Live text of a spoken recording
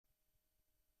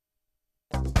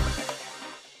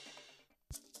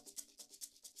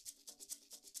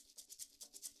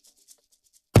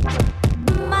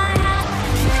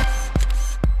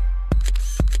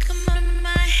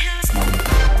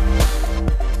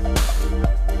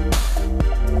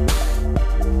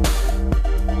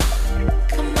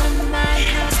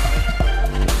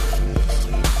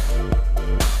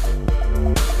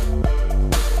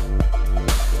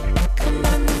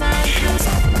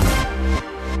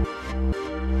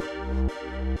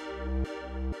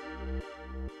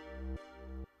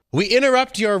We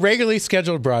interrupt your regularly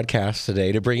scheduled broadcast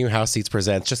today to bring you House Seats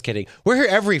Presents. Just kidding. We're here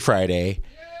every Friday.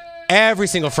 Every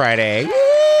single Friday. Woo!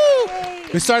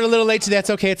 We started a little late today. That's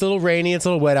okay. It's a little rainy. It's a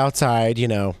little wet outside. You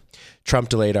know, Trump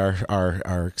delayed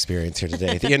our experience here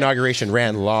today. The inauguration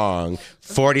ran long.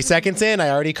 40 seconds in, I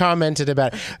already commented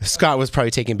about it. Scott was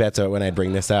probably taking bets on when I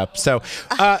bring this up. So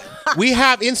we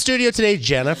have in studio today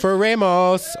Jennifer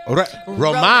Ramos.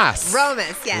 Romas.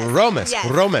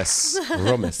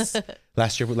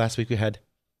 Last week we had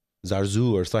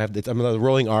Zarzur, so I'm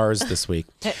rolling R's this week.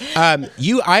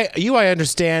 You, I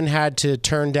understand, had to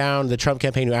turn down the Trump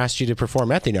campaign who asked you to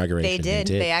perform at the inauguration. They did.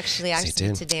 They actually asked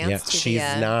me to dance to She's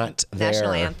the not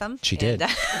national there. anthem. She did.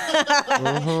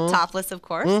 Topless, of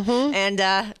course. And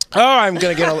we're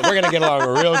gonna get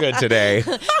along real good today.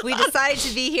 we decided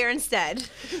to be here instead.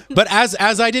 But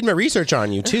as I did my research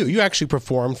on you too, you actually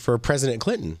performed for President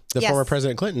Clinton, the former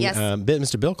President Clinton,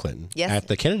 Mr. Bill Clinton, at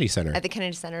the Kennedy Center. At the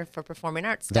Kennedy Center for Performing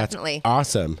Arts. That's definitely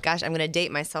awesome. Gosh, I'm going to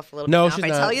date myself a little bit now if I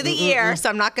tell you the year, so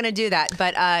I'm not going to do that.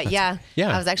 But I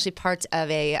was actually part of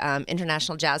a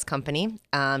international jazz company,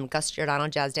 Gus Giordano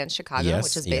Jazz Dance Chicago,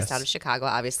 which is based out of Chicago,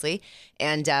 obviously.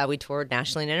 And we toured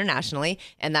nationally and internationally,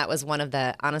 and that was one of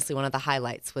the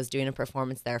highlights was doing a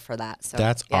performance there for that. So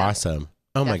that's awesome.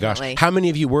 Oh definitely. My gosh! How many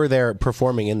of you were there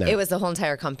performing in that? It was the whole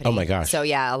entire company. Oh my gosh! So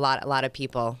yeah, a lot of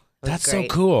people. That's great.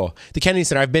 So cool. The Kennedy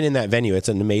Center, I've been in that venue. It's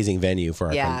an amazing venue for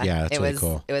our company. Yeah, it's really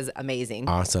cool. It was amazing.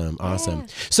 Awesome. Yeah.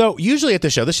 So usually at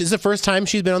the show, this is the first time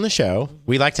she's been on the show.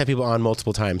 We like to have people on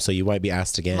multiple times, so you might be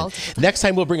asked again. Next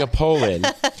time we'll bring a poll in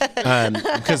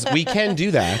because we can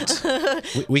do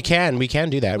that. We can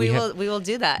do that. We will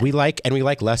do that. We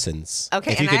like lessons.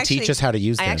 Okay. If you could teach us how to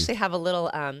use them. I actually have a little,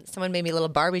 someone made me a little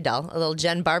Barbie doll, a little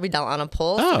Jen Barbie doll on a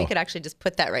pole. So we could actually just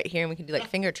put that right here and we can do like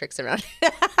finger tricks around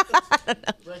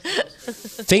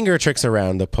Finger tricks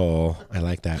around the pole. I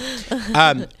like that.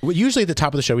 Usually at the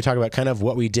top of the show, we talk about kind of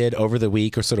what we did over the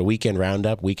week or sort of weekend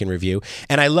roundup, weekend review.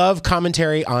 And I love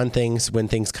commentary on things when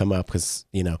things come up because,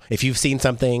 you know, if you've seen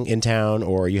something in town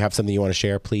or you have something you want to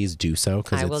share, please do so.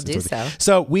 I will do so.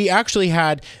 So we actually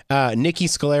had Nikki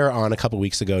Scalera on a couple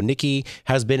weeks ago. Nikki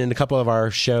has been in a couple of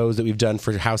our shows that we've done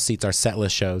for House Seats, our set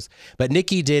list shows. But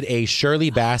Nikki did a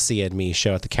Shirley Bassey and me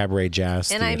show at the Cabaret Jazz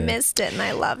Theater. I missed it, and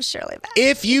I love Shirley Bassey.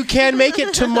 If you can make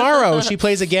it tomorrow, she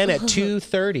plays again at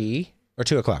 2:30 or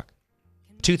 2 o'clock.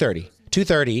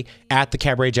 2:30 at the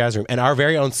Cabaret Jazz Room. And our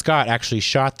very own Scott actually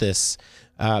shot this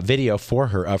video for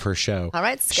her of her show. All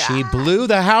right, Scott. She blew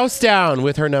the house down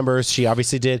with her numbers. She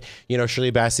obviously did, you know,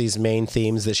 Shirley Bassey's main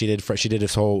themes that she did. She did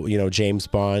this whole, you know, James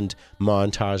Bond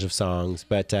montage of songs.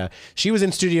 But she was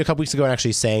in studio a couple weeks ago and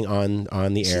actually sang on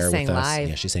the air with us. Live.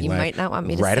 Yeah, she sang live. You might not want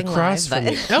me to right sing across live,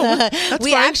 from me. No, that's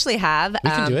we fine. actually have. We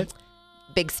can do it.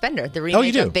 Big Spender. The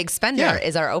remake of Big Spender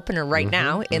is our opener right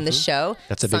now in the show.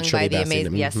 That's a big sung by the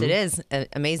amazing. Yes, it is an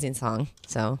amazing song.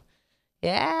 So,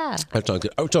 yeah. That's all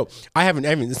good. Oh, so I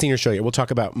haven't seen your show yet. We'll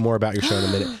talk more about your show in a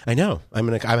minute. I know. I'm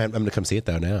gonna come see it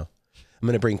though. Now, I'm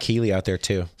gonna bring Keely out there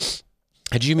too.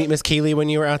 Did you meet Miss Keely when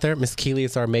you were out there? Miss Keely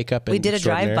is our makeup. We did a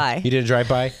drive-by. You did a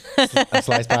drive-by, a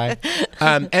slice by,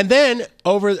 and then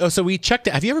so we checked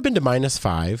it. Have you ever been to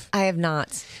 -5? I have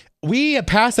not. We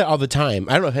pass that all the time.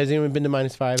 I don't know. Has anyone been to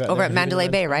 -5? Over at Mandalay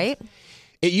Bay, right?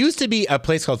 It used to be a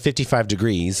place called 55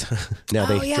 Degrees. Now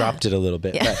they dropped it a little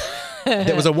bit. Yeah. But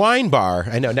there was a wine bar.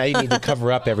 I know. Now you need to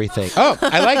cover up everything. Oh, do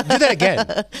that again.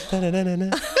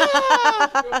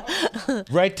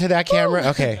 Right to that camera.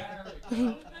 Okay.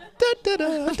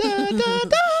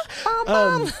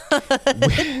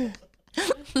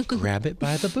 Grab it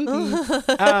by the booty.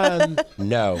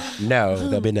 No,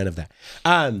 there'll be none of that.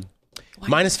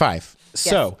 -5.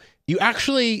 So you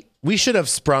actually, we should have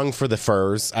sprung for the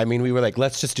furs. I mean, we were like,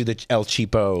 let's just do the El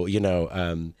Cheapo, you know,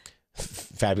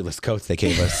 fabulous coats they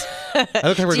gave us. I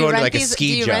look like we're going to like a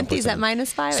ski jump. Do you rent these at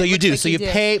 -5? So you do. So you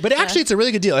pay, but actually it's a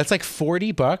really good deal. It's like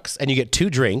 $40 and you get 2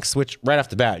 drinks, which right off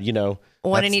the bat, you know.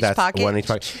 One in each pocket? One in each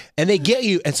pocket. And they get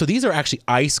you, and so these are actually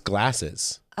ice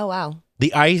glasses. Oh, wow.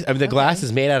 The glass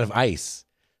is made out of ice.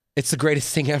 It's the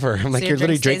greatest thing ever. I'm like, you're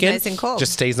literally drinking. Nice and cold.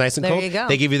 Just stays nice and cold. There you go.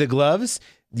 They give you the gloves.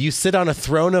 You sit on a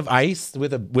throne of ice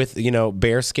with you know,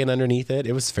 bear skin underneath it.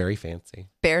 It was very fancy.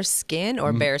 Bear skin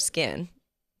or bear skin?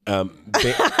 That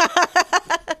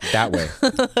way.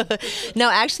 No,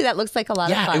 actually, that looks like a lot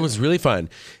of fun. Yeah, it was really fun.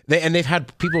 They've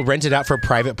had people rent it out for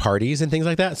private parties and things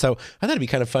like that. So I thought it'd be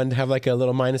kind of fun to have like a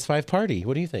little -5 party.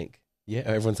 What do you think? Yeah,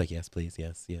 everyone's like, yes, please,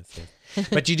 yes.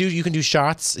 But you can do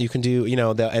shots. You can do, you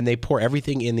know, and they pour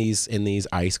everything in these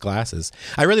ice glasses.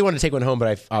 I really wanted to take one home, but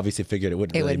I obviously figured it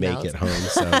wouldn't really make it home.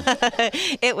 So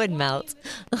it would melt.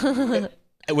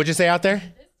 What'd you say out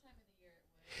there?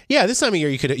 Yeah, this time of year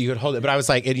you could hold it, but I was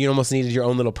like, you almost needed your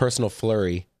own little personal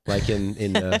flurry, like in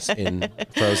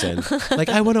Frozen. Like,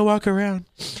 I want to walk around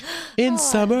in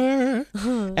summer.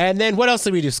 And then what else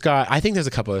did we do, Scott? I think there's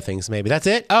a couple of things. Maybe that's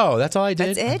it. Oh, that's all I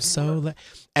did. That's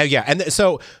it. Yeah, and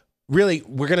so. Really,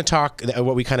 we're going to talk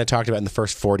what we kind of talked about in the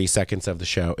first 40 seconds of the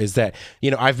show is that,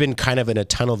 I've been kind of in a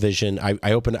tunnel vision.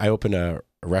 I opened a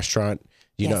restaurant.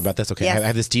 Do you know about this? Okay. Yes. I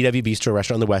have this DW Bistro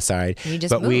restaurant on the west side. You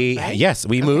just moved, right? Yes,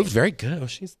 we moved. Very good. Oh,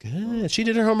 she's good. She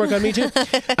did her homework on me too.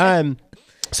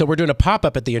 So we're doing a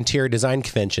pop-up at the Interior Design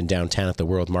Convention downtown at the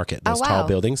World Market, those tall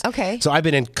buildings. Okay. So I've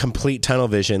been in complete tunnel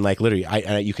vision, like literally,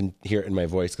 you can hear it in my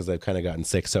voice because I've kind of gotten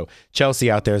sick. So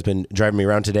Chelsea out there has been driving me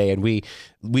around today, and we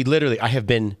literally, I have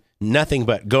been nothing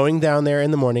but going down there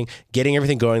in the morning, getting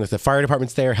everything going. The fire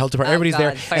department's there, health department, everybody's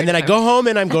there. And then I go home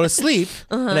and I'm going to sleep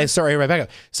and I start right back up.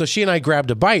 So she and I grabbed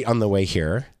a bite on the way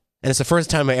here. And it's the first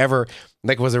time I ever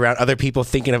was around other people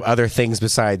thinking of other things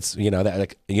besides,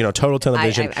 total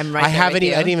television. I'm right I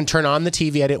didn't even turn on the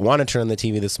TV. I didn't want to turn on the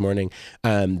TV this morning.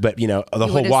 But the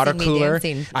whole water cooler.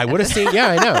 I would have seen,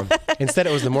 I know. Instead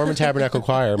it was the Mormon Tabernacle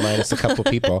Choir minus a couple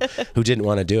people who didn't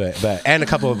want to do it, and a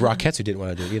couple of Rockettes who didn't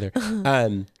want to do it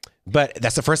either. But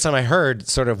that's the first time I heard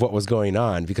sort of what was going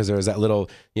on because there was that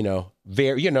little,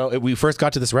 we first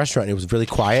got to this restaurant. And it was really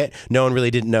quiet. No one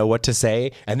really didn't know what to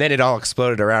say. And then it all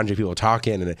exploded around you, people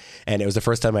talking. And it was the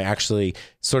first time I actually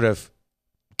sort of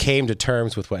came to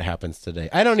terms with what happens today.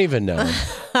 I don't even know.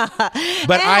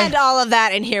 But all of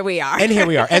that, and here we are.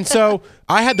 And so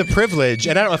I had the privilege,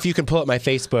 and I don't know if you can pull up my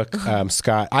Facebook,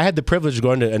 Scott. I had the privilege of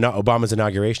going to Obama's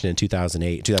inauguration in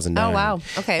 2008, 2009. Oh, wow.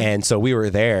 Okay. And so we were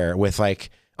there with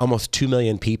almost 2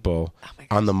 million people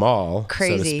on the mall,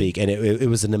 Crazy. so to speak. And it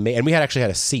was an amazing, and we actually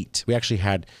had a seat. We actually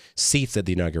had seats at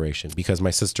the inauguration because my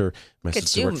sister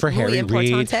worked for Harry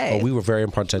Reid. Oh, we were very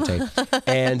importante.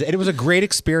 and it was a great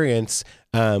experience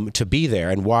to be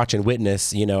there and watch and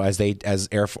witness, as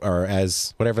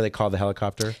whatever they call the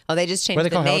helicopter. Oh, they just changed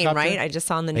the name, right? I just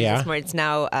saw on the news this morning. It's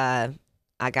now,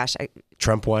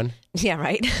 Trump one. Yeah,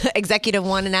 right. Executive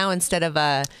one now instead of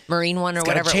a Marine one or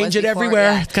whatever. Change it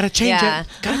everywhere. It's got to change it.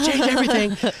 Got to change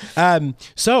everything.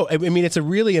 So, I mean, it's a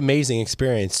really amazing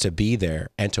experience to be there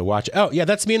and to watch. Oh, yeah,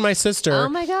 that's me and my sister. Oh,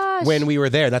 my gosh. When we were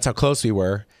there. That's how close we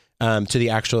were to the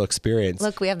actual experience.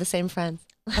 Look, we have the same friends.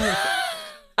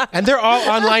 And they're all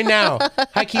online now.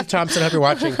 Hi, Keith Thompson. I hope you're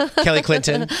watching. Kelly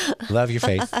Clinton. Love your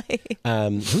face.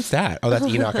 Who's that? Oh, that's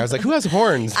Enoch. I was like, who has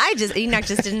horns? Enoch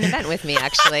just did an event with me,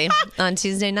 actually, on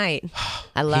Tuesday night.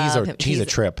 I love him. He's a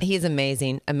trip. He's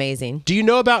amazing. Amazing. Do you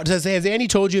know about, has Andy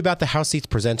told you about the House Seats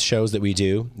Presents shows that we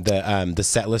do? The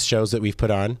set list shows that we've put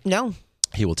on? No.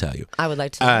 He will tell you. I would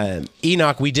like to.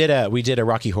 Enoch, we did a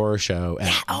Rocky Horror show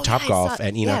at Topgolf,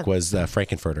 and Enoch was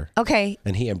Frankenfurter. Okay.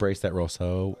 And he embraced that role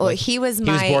so. Well, he was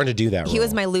born to do that role. He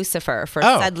was my Lucifer for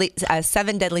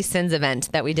Seven Deadly Sins event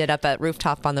that we did up at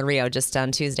Rooftop on the Rio just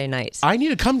on Tuesday night. I need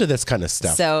to come to this kind of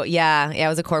stuff. So it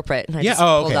was a corporate. And I just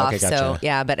pulled off. Gotcha. So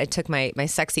but I took my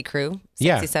sexy crew,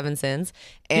 Seven Sins,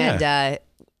 and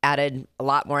added a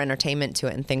lot more entertainment to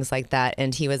it and things like that.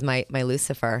 And he was my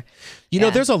Lucifer.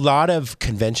 There's a lot of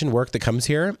convention work that comes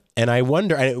here, and I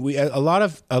wonder. A lot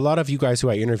of you guys who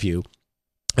I interview,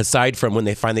 aside from when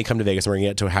they finally come to Vegas, and we're going to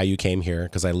get to how you came here,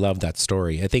 because I love that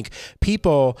story. I think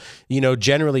people,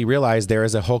 generally realize there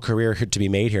is a whole career to be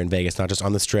made here in Vegas, not just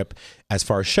on the Strip as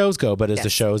far as shows go, but as the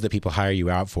shows that people hire you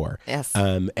out for. Yes.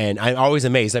 And I'm always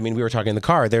amazed. I mean, we were talking in the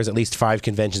car, there's at least 5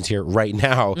 conventions here right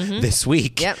now this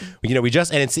week. Yep. We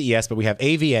just ended CES, but we have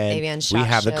AVN we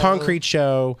have the Concrete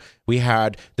Show, we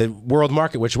had the World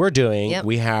Market, which we're doing. Yep.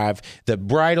 We have the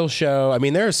Bridal Show. I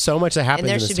mean, there's so much that happens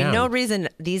in this town. And there should be no reason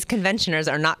these conventioners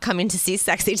are not coming to see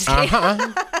Sexy today.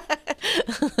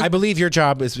 I believe your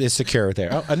job is secure there.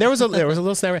 Oh, and there was a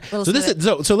little snap.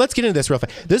 So let's get into this real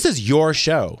fast. This is your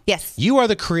show. Yes. You are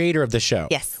the creator of the show.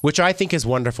 Yes. Which I think is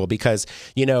wonderful because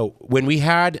when we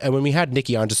had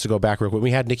Nikki on, just to go back real quick, when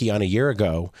we had Nikki on a year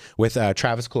ago with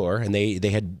Travis Clore, and they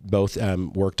had both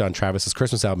worked on Travis's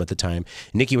Christmas album at the time.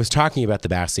 Nikki was talking about the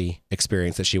Bassy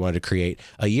experience that she wanted to create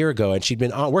a year ago, and she'd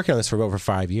been working on this for over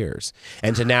 5 years,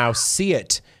 and to now see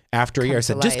it after a year, I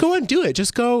said, just go and do it.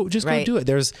 Just go do it.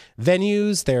 There's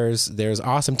venues, there's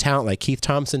awesome talent, like Keith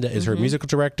Thompson is her musical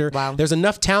director. Wow. There's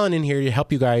enough talent in here to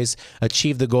help you guys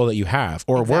achieve the goal that you have,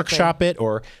 or workshop it,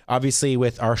 or obviously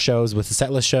with our shows, with the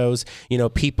setlist shows,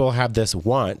 people have this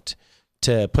want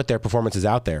to put their performances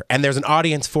out there, and there's an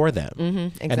audience for them.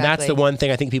 Exactly. And that's the one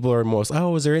thing I think people are most,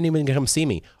 is there anyone going to come see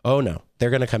me? Oh no, they're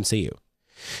going to come see you.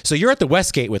 So you're at the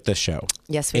Westgate with this show.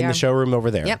 Yes, we are. In the showroom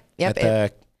over there.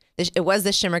 Yep. It was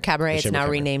the Shimmer Cabaret. It's now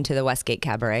Cabaret. renamed to the Westgate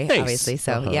Cabaret, nice. obviously.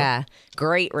 So yeah,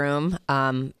 great room.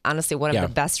 Honestly, one of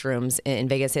the best rooms in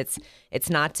Vegas. It's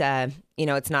not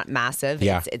it's not massive.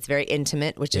 Yeah. It's very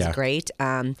intimate, which is great.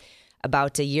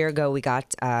 About a year ago, we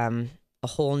got a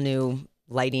whole new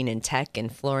lighting and tech and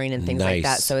flooring and things like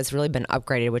that. So it's really been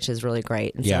upgraded, which is really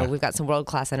great. And so we've got some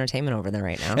world-class entertainment over there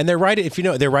right now. And they're right, if you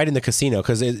know, they're right in the casino,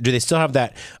 because do they still have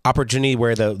that opportunity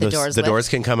where the doors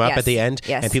can come up at the end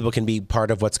and people can be part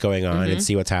of what's going on and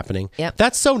see what's happening? Yep.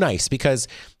 That's so nice, because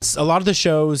a lot of the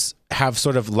shows have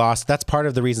sort of lost, that's part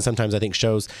of the reason sometimes I think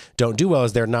shows don't do well,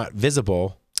 is they're not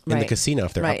visible in the casino.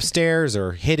 If they're upstairs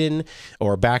or hidden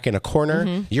or back in a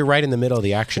corner, you're right in the middle of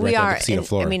the action on the casino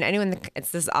floor. I mean,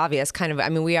 it's this obvious kind of, I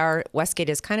mean, Westgate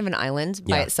is kind of an island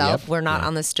by itself. We're not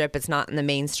on the Strip. It's not in the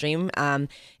mainstream.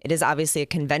 It is obviously a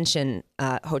convention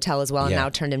hotel as well, and now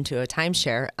turned into a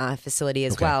timeshare facility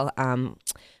as well.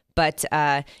 But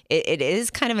it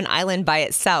is kind of an island by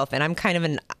itself, and I'm kind of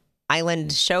an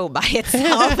island show by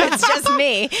itself. It's just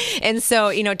me. And so,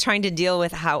 trying to deal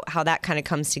with how that kind of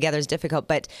comes together is difficult.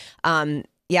 But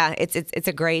it's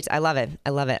a great, I love it.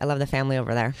 I love the family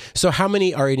over there. So how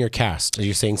many are in your cast? Are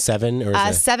you saying 7?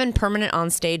 Or 7 permanent on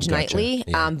stage nightly.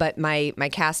 Yeah. But my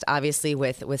cast obviously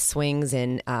with swings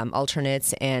and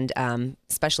alternates and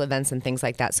special events and things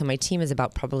like that. So my team is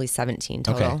about probably 17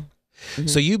 total. Okay. Mm-hmm.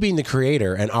 So you being the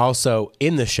creator and also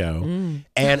in the show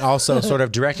and also sort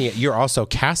of directing it, you're also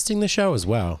casting the show as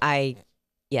well. I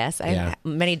have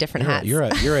many different hats. You're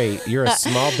a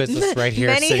small business right here.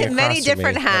 Many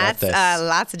different hats.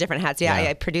 Lots of different hats. Yeah.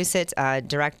 I produce it,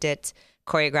 direct it,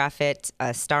 choreograph it,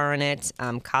 star in it,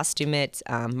 costume it,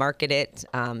 market it,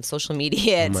 social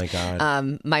media it. Oh my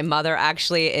God. My mother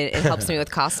actually it helps me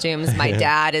with costumes. My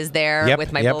dad is there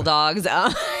with my bulldogs.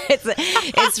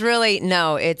 It's really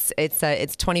it's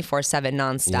 24/7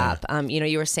 nonstop. Yeah.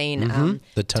 You were saying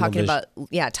the talking about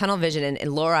tunnel vision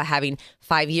and Laura having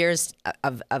 5 years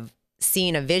of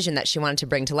seeing a vision that she wanted to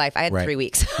bring to life. I had 3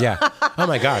 weeks. Yeah. Oh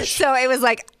my gosh. So it was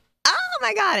like, oh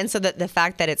my God. And so the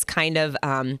fact that it's kind of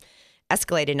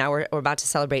escalated now, we're about to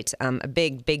celebrate a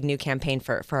big new campaign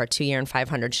for our 2-year and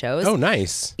 500 shows. Oh,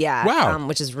 nice. Yeah. Wow.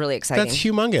 Which is really exciting. That's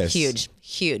humongous.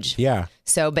 Huge. Yeah.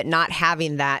 So, but not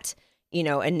having that,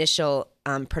 initial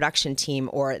production team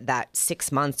or that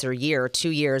 6 months or year or 2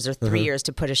 years or 3 years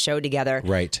to put a show together.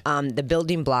 Right. The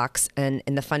building blocks and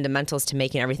the fundamentals to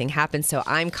making everything happen. So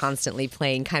I'm constantly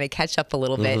playing kind of catch up a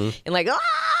little bit and like,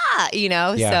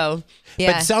 so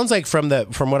yeah. But it sounds like from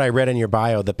what I read in your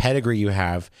bio, the pedigree you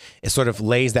have, it sort of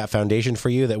lays that foundation for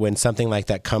you that when something like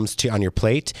that comes on your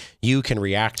plate, you can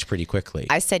react pretty quickly.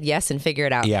 I said yes and figure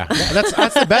it out. Yeah.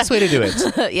 That's the best way to do it.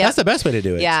 Yep. That's the best way to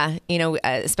do it. Yeah.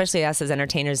 Especially us as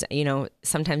entertainers,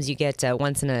 sometimes you get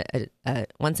once in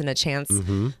a chance,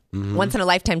 once in a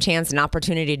lifetime chance, an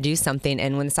opportunity to do something.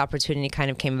 And when this opportunity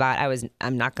kind of came about,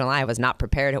 I'm not gonna lie, I was not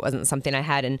prepared. It wasn't something I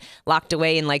had and locked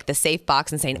away in like the safe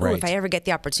box and saying, oh, if I ever get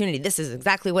the opportunity, this is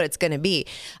exactly what it's going to be.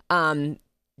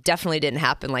 Definitely didn't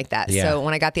happen like that. Yeah. So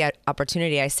when I got the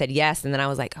opportunity, I said yes. And then I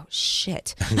was like, oh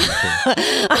shit.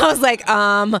 I was like,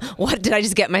 what did I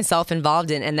just get myself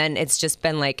involved in? And then it's just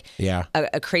been like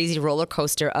a crazy roller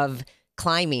coaster of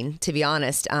climbing, to be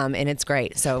honest, and it's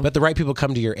great. So, but the right people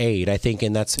come to your aid, I think,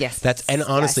 and that's and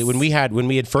honestly, when we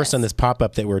had first done this pop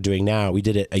up that we're doing now, we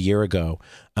did it a year ago,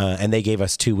 and they gave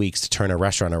us 2 weeks to turn a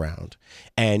restaurant around.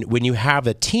 And when you have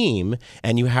a team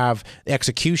and you have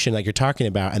execution like you're talking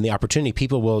about and the opportunity,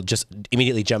 people will just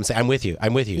immediately jump and say, I'm with you.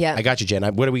 Yeah. I got you, Jen.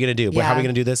 What are we going to do? Yeah. How are we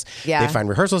going to do this? Yeah. They find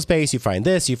rehearsal space. You find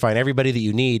this. You find everybody that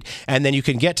you need. And then you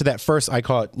can get to that first, I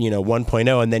call it,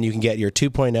 1.0, and then you can get your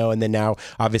 2.0. And then now,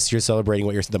 obviously, you're celebrating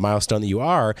the milestone that you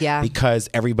are because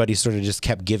everybody sort of just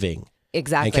kept giving.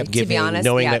 Exactly. And kept giving, to be honest,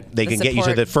 knowing that they can get you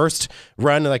to the first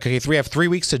run. Like, okay, we have 3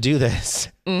 weeks to do this.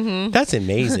 Mm-hmm. That's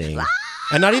amazing.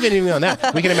 And not even on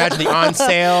that. We can imagine the on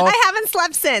sale. I haven't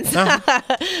slept since.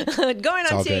 Going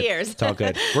on 2 years. It's all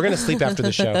good. We're going to sleep after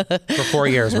the show. For 4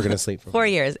 years, we're going to sleep. For 4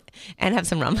 years. And have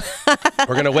some rum.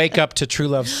 We're going to wake up to True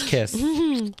Love's Kiss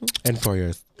in 4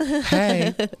 years.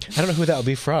 Hey. I don't know who that will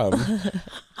be from.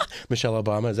 Michelle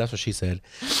Obama. That's what she said.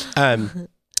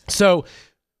 So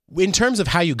in terms of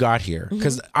how you got here,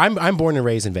 because I'm born and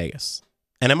raised in Vegas.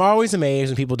 And I'm always amazed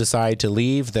when people decide to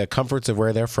leave the comforts of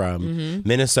where they're from.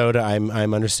 Minnesota, I'm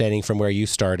understanding from where you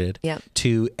started,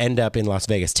 to end up in Las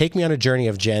Vegas. Take me on a journey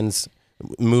of Jen's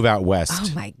move out west.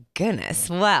 Oh my goodness.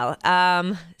 Well,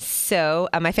 so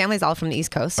my family's all from the East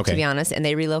Coast, to be honest, and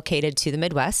they relocated to the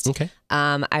Midwest. Okay.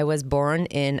 I was born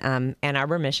in Ann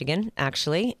Arbor, Michigan,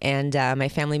 actually, and my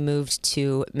family moved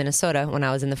to Minnesota when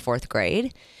I was in the 4th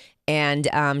grade. And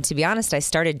to be honest, I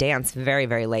started dance very,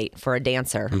 very late for a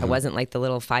dancer. I wasn't like the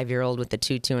little 5-year-old with the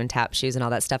tutu and tap shoes and all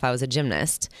that stuff. I was a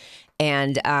gymnast.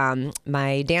 And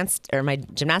my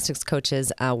gymnastics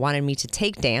coaches wanted me to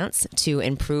take dance to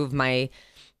improve my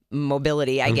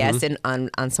mobility, I guess, and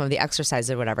on some of the exercises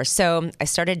or whatever. So I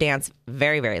started dance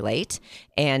very, very late,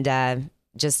 and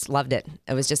just loved it.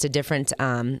 It was just a different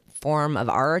form of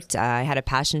art. I had a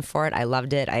passion for it. I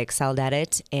loved it. I excelled at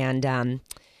it, and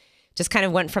just kind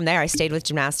of went from there. I stayed with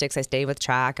gymnastics. I stayed with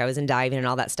track. I was in diving and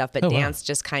all that stuff, but dance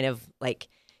just kind of like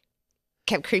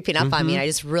kept creeping up on me, and I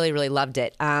just really, really loved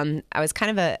it. I was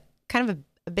kind of a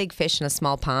big fish in a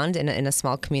small pond in a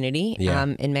small community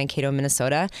in Mankato,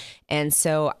 Minnesota. And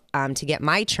so to get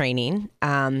my training,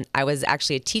 I was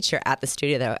actually a teacher at the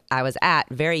studio that I was at,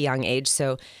 very young age.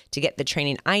 So to get the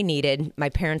training I needed, my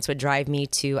parents would drive me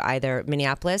to either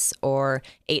Minneapolis or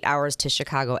 8 hours to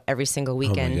Chicago every single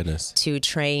weekend to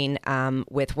train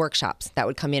with workshops that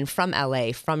would come in from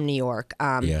LA, from New York,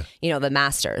 the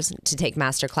masters, to take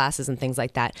master classes and things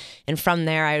like that. And from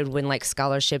there, I would win like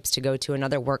scholarships to go to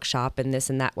another workshop and this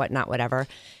and that, whatnot, whatever.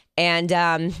 And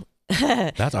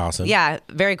that's awesome. Yeah,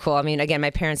 very cool. I mean, again, my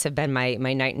parents have been my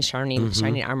knight in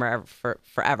shining armor for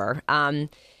forever.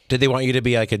 Did they want you to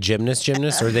be like a gymnast,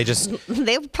 or they just...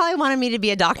 They probably wanted me to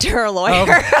be a doctor or a lawyer.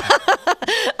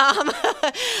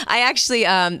 I actually,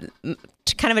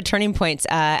 kind of a turning point,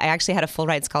 I actually had a full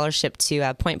ride scholarship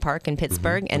to Point Park in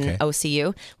Pittsburgh and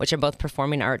OCU, which are both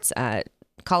performing arts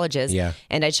colleges. Yeah.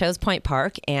 And I chose Point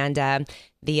Park, and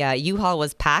the U-Haul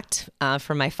was packed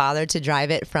for my father to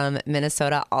drive it from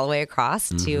Minnesota all the way across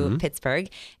to Pittsburgh.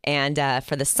 And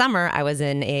for the summer, I was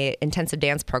in a intensive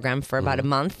dance program for about a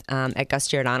month at Gus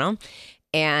Giordano.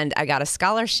 And I got a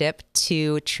scholarship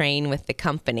to train with the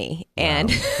company.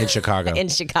 And in Chicago. In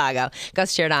Chicago,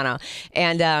 Gus Giordano.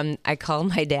 And I called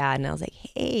my dad and I was like,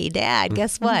 hey, Dad,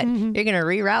 guess what? You're going to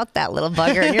reroute that little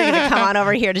bugger and you're going to come on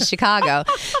over here to Chicago.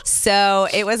 So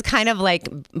it was kind of like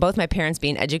both my parents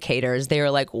being educators. They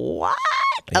were like, what?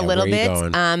 A little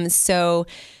bit. So,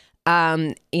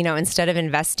 instead of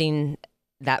investing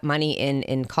that money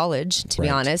in college, to be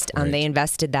honest, they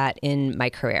invested that in my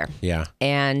career. Yeah.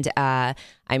 And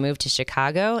I moved to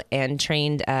Chicago and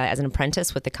trained as an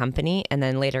apprentice with the company, and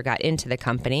then later got into the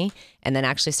company, and then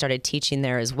actually started teaching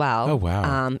there as well. Oh,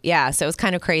 wow. So it was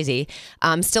kind of crazy.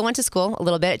 Still went to school a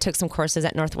little bit. Took some courses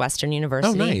at Northwestern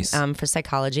University for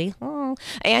psychology.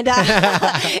 And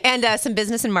some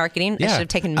business and marketing. Yeah. I should have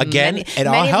taken I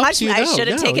should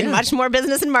have taken much more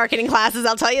business and marketing classes,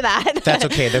 I'll tell you that. That's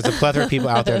okay. There's a plethora of people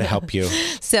out there to help you.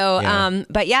 So,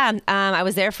 I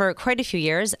was there for quite a few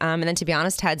years. And then, to be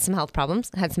honest, had some health problems,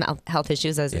 had some health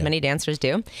issues, as many dancers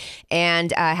do.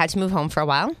 And I had to move home for a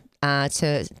while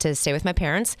to stay with my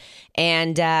parents.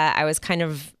 And I was kind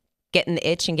of getting the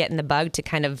itch and getting the bug to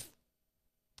kind of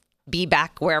be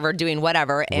back wherever doing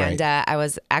whatever. And I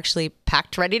was actually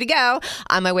packed, ready to go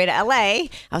on my way to LA. I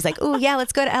was like, oh yeah,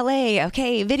 let's go to LA.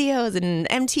 Okay, videos and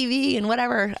MTV and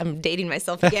whatever. I'm dating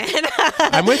myself again.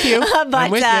 I'm with you.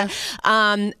 I'm with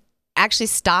you. Actually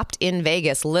stopped in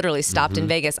Vegas, literally stopped in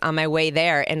Vegas on my way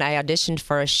there. And I auditioned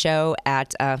for a show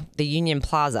at the Union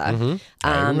Plaza,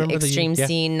 Extreme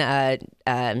Scene.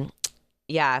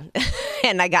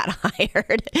 And I got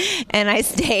hired and I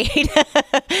stayed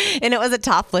and it was a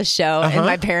topless show and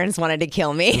my parents wanted to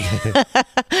kill me.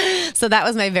 So that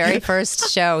was my very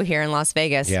first show here in Las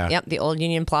Vegas. Yeah. Yep. The old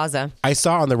Union Plaza. I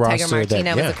saw on the roster Tiger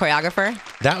Martina was the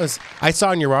choreographer. I saw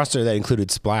on your roster that included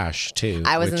Splash too.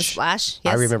 I was in Splash.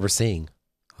 Yes. I remember seeing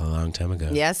a long time ago.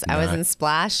 Yes. I was in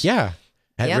Splash. Yeah.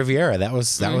 At Riviera, that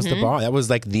was the ball. That was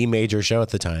like the major show at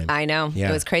the time. I know. Yeah.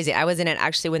 It was crazy. I was in it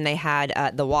actually when they had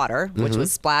the water, which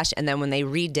was Splash, and then when they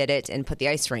redid it and put the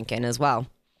ice rink in as well.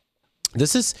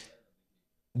 This is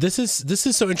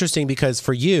so interesting because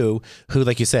for you, who,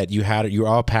 like you said, you were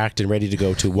all packed and ready to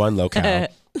go to one locale.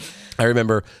 I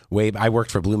remember I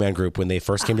worked for Blue Man Group when they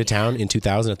first came to town in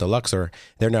 2000 at the Luxor.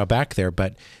 They're now back there,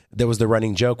 but there was the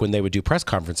running joke when they would do press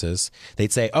conferences.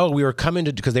 They'd say, oh, we were coming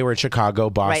to, because they were in Chicago,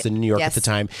 Boston, New York at the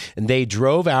time. And they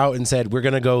drove out and said, we're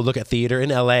going to go look at theater in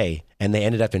LA. And they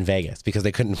ended up in Vegas because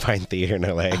they couldn't find theater in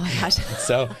LA. Oh my gosh.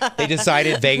 So they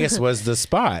decided Vegas was the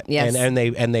spot. Yes. And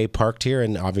they parked here,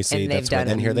 and obviously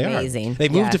and here they are. They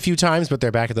moved a few times, but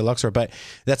they're back at the Luxor. But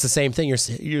that's the same thing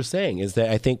you're saying, is that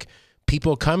I think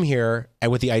people come here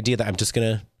and with the idea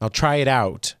that I'll try it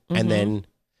out, and then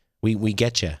we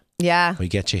get you. Yeah. We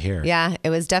get you here. Yeah.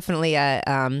 It was definitely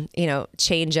a,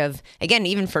 change of, again,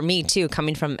 even for me too,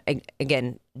 coming from,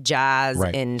 again, jazz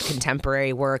and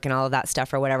contemporary work and all of that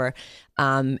stuff or whatever.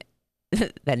 Then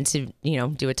to,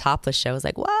 do a topless show was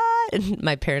like, what? And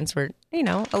my parents were,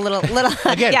 a little.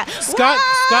 Again, yeah. Scott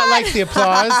likes the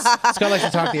applause. Scott likes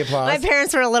to talk the applause. My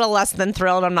parents were a little less than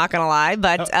thrilled. I'm not going to lie,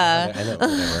 but I know,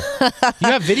 whatever. You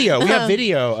have video. We have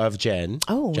video of Jen.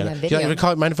 Oh, Jen. we have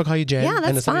video. Mind if I call you Jen? Yeah,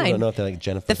 that's fine. People don't know if they're like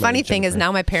Jennifer. The funny thing is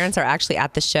now my parents are actually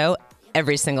at the show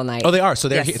every single night. Oh, they are. So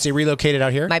they're they relocated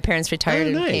out here. My parents retired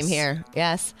and came here.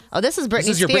 Yes. Oh, this is Britney Spears.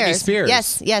 This is your Britney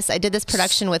Spears. Yes. I did this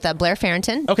production with Blair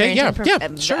Farrington. Okay.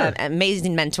 Farrington, Sure.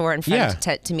 Amazing mentor and friend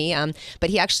to me. But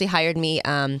he actually hired me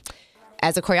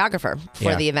as a choreographer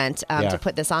for the event to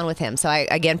put this on with him. So I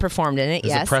again performed in it.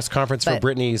 Is a press conference for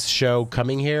Britney's show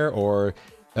coming here, or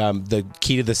the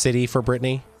Key to the City for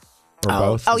Britney? Or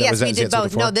both? Oh, yes, we did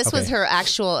both. No, this was her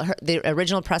the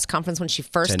original press conference when she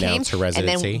first came. Her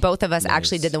residency. And then both of us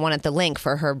actually did the one at the Link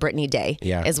for her Britney Day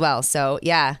as well. So,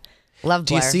 love Blair.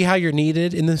 Do you see how you're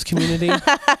needed in this community?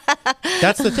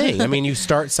 That's the thing. I mean, you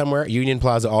start somewhere, Union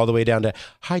Plaza, all the way down to,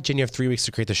 hi, Jen, you have 3 weeks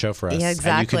to create the show for us. Yeah,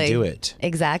 exactly. And you can do it.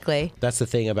 Exactly. That's the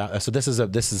thing about, so this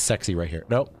is sexy right here.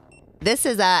 Nope. This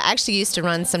is actually used to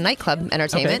run some nightclub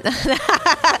entertainment. Okay.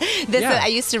 I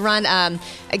used to run.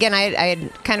 Again, I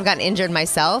had kind of gotten injured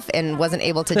myself and wasn't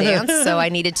able to dance, so I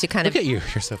needed to kind of look at you.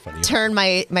 You're so funny. Turn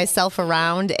myself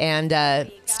around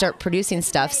and start producing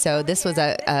stuff. So this was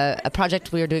a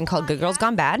project we were doing called Good Girls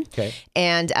Gone Bad,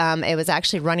 and it was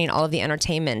actually running all of the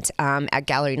entertainment at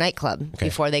Gallery Nightclub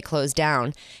before they closed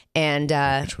down. And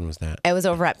which one was that? It was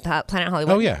over at Planet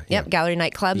Hollywood. Oh yeah. Yep, Gallery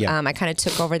Nightclub. Yeah. I kind of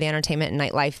took over the entertainment and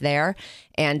nightlife there,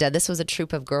 and this was a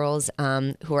troupe of girls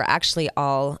who were actually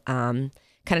all kind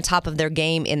of top of their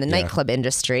game in the nightclub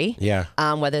industry. Yeah.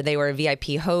 Whether they were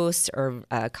VIP hosts or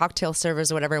cocktail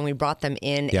servers or whatever, and we brought them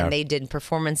in and they did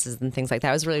performances and things like that.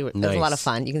 It was really it was a lot of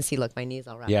fun. You can see, look, my knees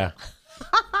all wrapped. Yeah.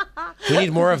 We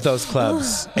need more of those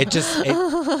clubs. And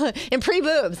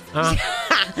pre-boobs.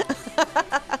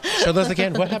 Show those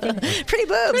again. What happened? Pretty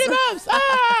boobs. Pretty boobs.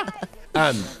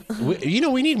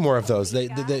 We need more of those. The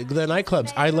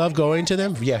nightclubs. I love going to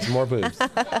them. Yes, more boobs.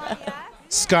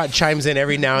 Scott chimes in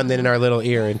every now and then in our little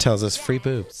ear and tells us free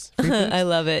boobs. Free boobs. I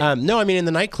love it. No, I mean in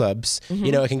the nightclubs,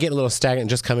 it can get a little stagnant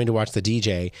just coming to watch the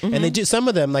DJ, and they do some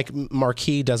of them. Like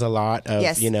Marquee does a lot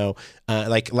of,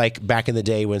 like back in the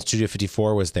day when Studio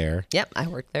 54 was there. Yep, I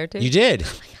worked there too. You did.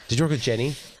 Did you work with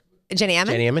Jenny? Jenny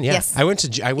Ammon? Jenny Ammon, yeah. Yes. I went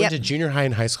to junior high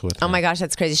and high school with her. Oh my gosh,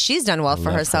 that's crazy. She's done well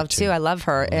for herself too. I love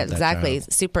her. Exactly.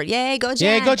 Super. Yay, go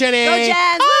Jen. Yay, go Jenny. Go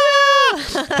Jen.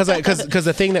 Because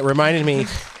the thing that reminded me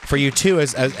for you too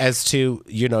is as to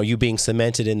you being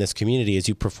cemented in this community as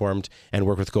you performed and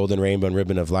worked with Golden Rainbow and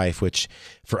Ribbon of Life, which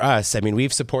for us, I mean,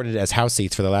 we've supported as house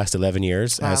seats for the last 11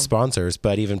 years as sponsors,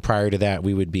 but even prior to that,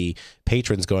 we would be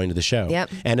patrons going to the show. Yep.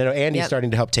 And I know Andy's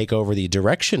starting to help take over the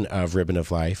direction of Ribbon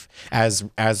of Life as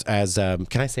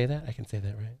can I say that? I can say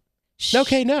that, right?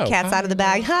 Okay, no. Cat's out of the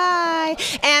bag. Hi.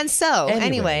 And so,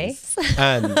 anyways.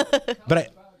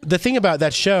 But the thing about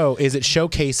that show is it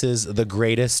showcases the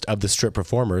greatest of the strip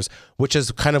performers, which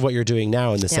is kind of what you're doing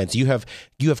now in the sense you have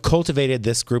cultivated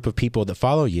this group of people that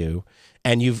follow you,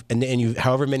 and you've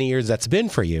however many years that's been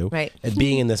for you, right? And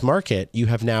being in this market, you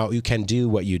can do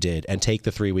what you did and take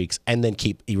the 3 weeks and then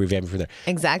keep revamping from there.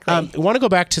 Exactly. I want to go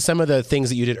back to some of the things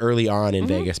that you did early on in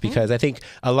Vegas, because I think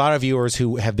a lot of viewers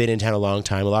who have been in town a long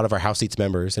time, a lot of our House Seats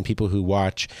members and people who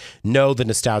watch know the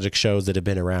nostalgic shows that have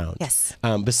been around. Yes.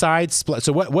 Besides,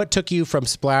 so what took you from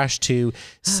Splash to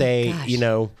say,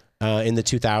 in the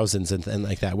 2000s and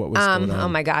like that? What was going on? Oh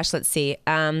my gosh, let's see.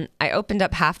 I opened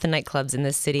up half the nightclubs in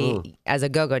this city as a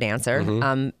go-go dancer.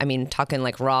 I mean, talking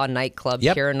like Raw nightclub,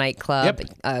 Pure nightclub,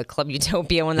 Club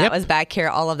Utopia when that was back here,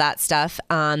 all of that stuff.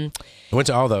 I went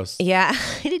to all those. Yeah.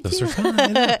 Those were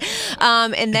fun.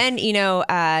 And then,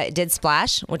 did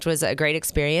Splash, which was a great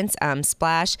experience.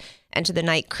 Splash. Enter the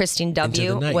Night, Christine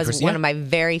W. was one of my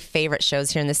very favorite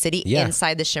shows here in the city,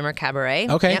 inside the Shimmer Cabaret.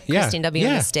 Okay, Christine W.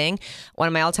 and the Sting, one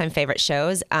of my all-time favorite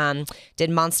shows. Did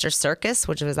Monster Circus,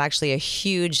 which was actually a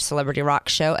huge celebrity rock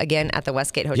show, again at the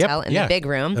Westgate Hotel in the big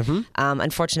room.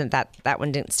 Unfortunate that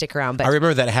one didn't stick around. But I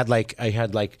remember that I had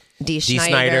Dee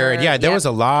Snider. And there was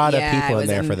a lot of people in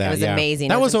there for that. It was amazing.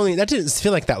 That didn't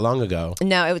feel like that long ago.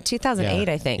 No, it was 2008,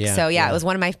 I think. So it was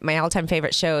one of my all-time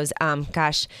favorite shows.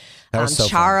 Gosh. So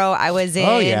Charo, fun. I was in.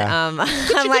 Oh, yeah. I'm like,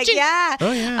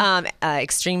 Oh, yeah.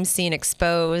 Extreme Scene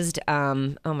Exposed.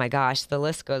 Oh, my gosh. The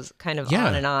list goes kind of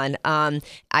on and on.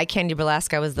 I Candy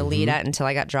Burlesque, I was the lead at until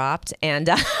I got dropped. And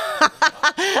No,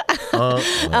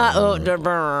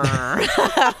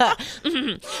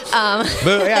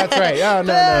 that's right. Oh,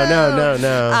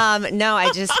 no. No,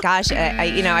 I just, gosh,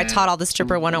 I taught all the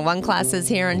stripper 101 classes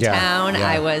here in town. Yeah.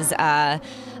 I was...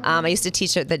 I used to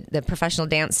teach at the professional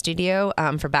dance studio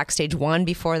for Backstage One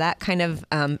before that kind of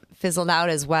fizzled out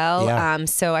as well. Yeah.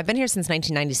 So I've been here since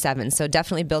 1997. So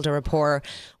definitely build a rapport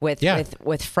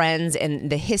with friends and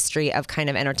the history of kind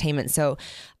of entertainment. So,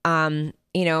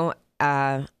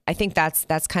 I think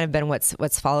that's kind of been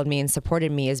what's followed me and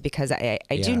supported me, is because I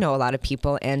do know a lot of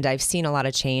people, and I've seen a lot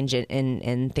of change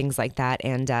in things like that.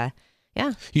 And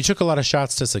yeah. You took a lot of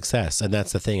shots to success, and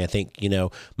that's the thing. I think,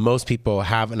 most people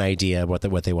have an idea what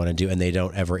they want to do, and they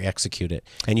don't ever execute it.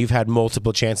 And you've had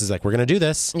multiple chances, like, we're going to do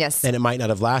this. Yes. And it might not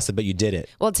have lasted, but you did it.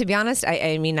 Well, to be honest,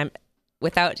 I mean, I'm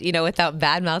without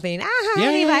bad mouthing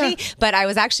anybody, but I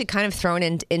was actually kind of thrown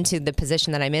into the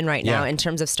position that I'm in right now in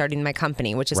terms of starting my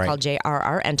company, which is called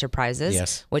JRR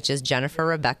Enterprises, which is Jennifer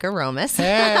Rebecca Romas.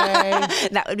 Hey.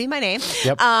 That would be my name.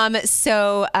 Yep.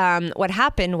 So what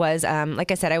happened was, like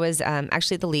I said, I was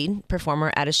actually the lead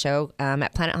performer at a show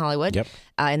at Planet Hollywood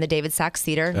in the David Sachs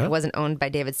Theater. It wasn't owned by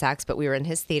David Sachs, but we were in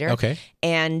his theater. Okay.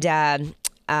 And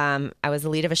I was the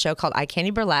lead of a show called Eye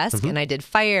Candy Burlesque, and I did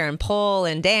fire and pole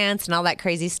and dance and all that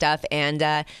crazy stuff.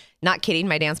 And not kidding,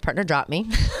 my dance partner dropped me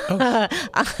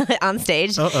on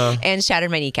stage and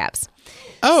shattered my kneecaps.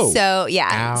 Oh. So,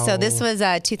 yeah. Ow. So this was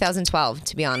 2012,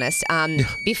 to be honest.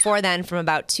 Before then, from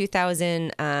about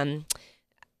 2000, I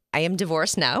am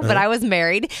divorced now, but I was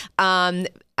married.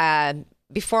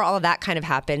 Before all of that kind of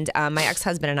happened, my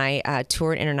ex-husband and I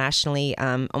toured internationally,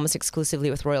 almost exclusively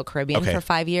with Royal Caribbean for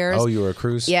 5 years. Oh, you were a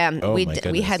cruise? Yeah, oh, we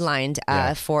headlined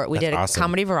we did a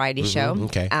comedy variety show.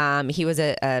 Okay. He was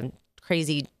a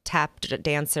crazy tap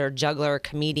dancer, juggler,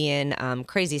 comedian,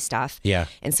 crazy stuff. Yeah.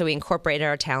 And so we incorporated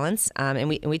our talents, and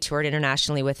we toured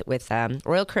internationally with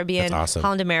Royal Caribbean,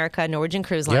 Holland America, Norwegian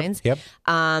Cruise Lines. Yep.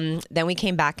 Then we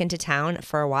came back into town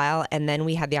for a while, and then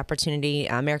we had the opportunity.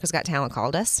 America's Got Talent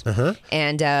called us,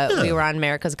 and we were on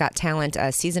America's Got Talent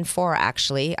season 4,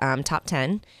 actually, top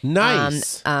 10.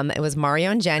 Nice. It was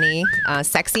Mario and Jenny,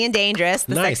 Sexy and Dangerous.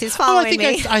 The Sexy's following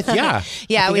me.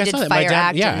 Yeah, we did fire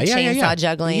act and chainsaw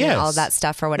juggling and all of that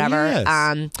stuff or whatever.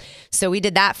 Yes. So we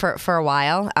did that for a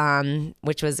while,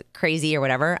 which was crazy or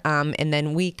whatever. And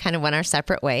then we kind of went our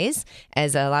separate ways,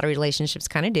 as a lot of relationships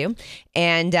kind of do.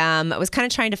 And I was kind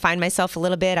of trying to find myself a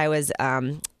little bit. I was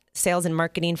sales and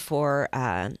marketing for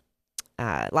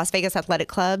Las Vegas athletic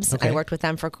clubs. Okay. I worked with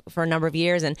them for a number of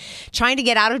years, and trying to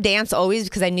get out of dance always,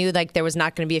 because I knew like there was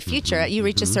not going to be a future. You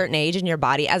reach a certain age in your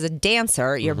body as a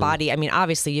dancer, your body, I mean,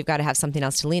 obviously you've got to have something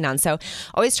else to lean on. So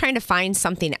always trying to find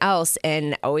something else,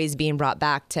 and always being brought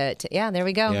back to there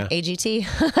we go. AGT.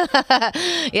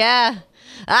 Yeah.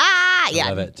 Yeah.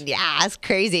 Love it. Yeah. It's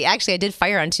crazy. Actually, I did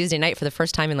fire on Tuesday night for the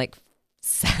first time in like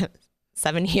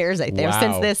 7 years, I think,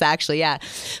 since this, actually. Yeah.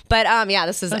 But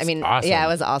this was, awesome. Yeah, it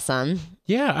was awesome.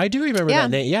 Yeah, I do remember that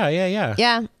name.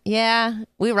 Yeah.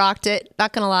 We rocked it.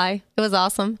 Not going to lie. It was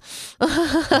awesome.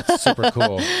 That's super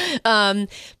cool.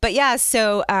 But yeah,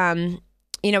 so,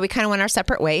 we kind of went our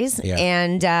separate ways. Yeah.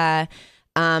 And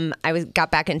I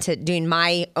got back into doing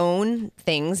my own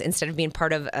things instead of being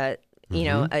part of a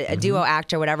duo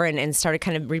act or whatever, and started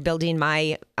kind of rebuilding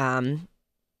my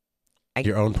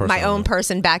your own person. My own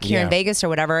person back here in Vegas or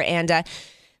whatever. And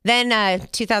then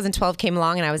 2012 came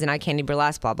along, and I was in Eye Candy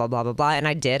Burlesque, blah, blah, blah, blah, blah. And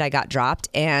I got dropped,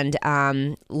 and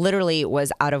literally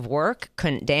was out of work,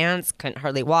 couldn't dance, couldn't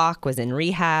hardly walk, was in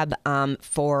rehab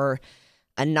for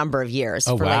a number of years,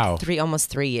 like almost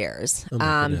 3 years. Oh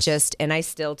and I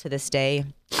still to this day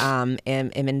am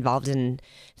involved in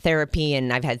therapy,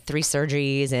 and I've had 3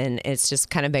 surgeries, and it's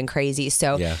just kind of been crazy.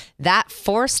 So that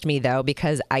forced me, though,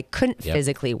 because I couldn't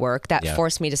physically work, that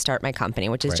forced me to start my company,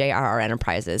 which is JRR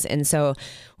Enterprises. And so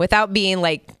without being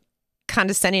like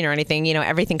condescending or anything,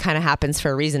 everything kind of happens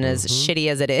for a reason, as shitty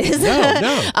as it is.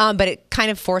 No. But it kind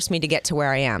of forced me to get to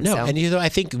where I am. No, and I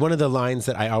think one of the lines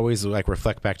that I always like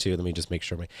reflect back to, let me just make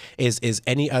sure, is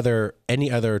any other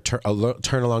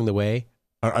turn along the way,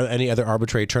 or any other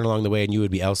arbitrary turn along the way, and you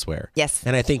would be elsewhere. Yes.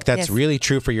 And I think that's really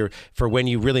true for when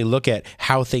you really look at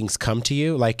how things come to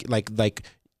you, like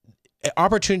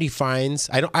opportunity finds.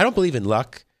 I don't believe in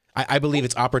luck. I believe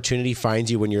it's opportunity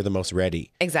finds you when you're the most ready.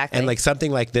 Exactly. And like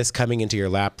something like this coming into your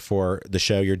lap for the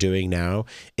show you're doing now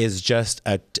is just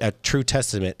a true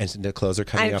testament. And the clothes are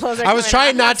coming up. I was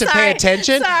trying not to pay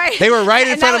attention. Sorry. They were right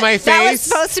in front of my face. That was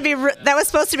supposed to be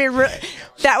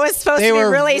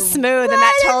really smooth, and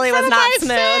that totally was not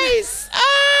smooth.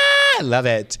 I love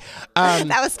it.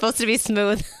 That was supposed to be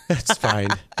smooth. It's fine.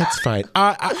 It's fine.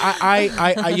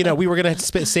 We were gonna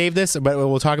save this, but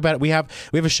we'll talk about it. We have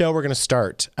a show we're gonna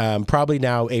start. Probably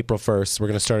now, April 1st. We're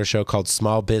gonna start a show called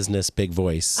Small Business Big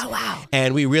Voice. Oh wow!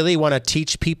 And we really want to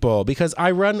teach people, because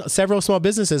I run several small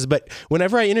businesses. But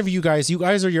whenever I interview you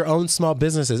guys are your own small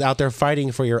businesses out there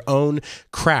fighting for your own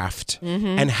craft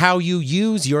and how you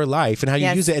use your life and how you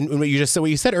use it. And what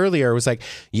you said earlier was like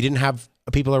you didn't have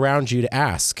people around you to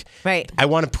ask. Right. I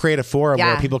want to create a forum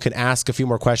where people can ask a few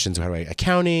more questions about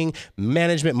accounting,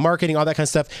 management, marketing, all that kind of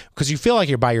stuff, because you feel like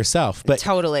you're by yourself. But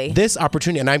totally, this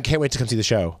opportunity, and I can't wait to come see the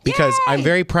show, because I'm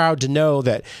very proud to know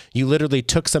that you literally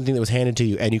took something that was handed to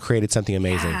you and you created something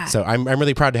amazing. So I'm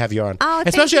really proud to have you on. Oh,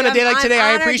 especially on a day like today.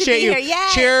 I appreciate you.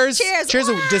 Cheers. Cheers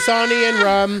to Dasani and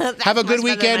rum. Have a good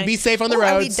weekend. Be safe on the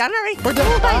roads. Are we done already? We're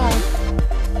done. Bye.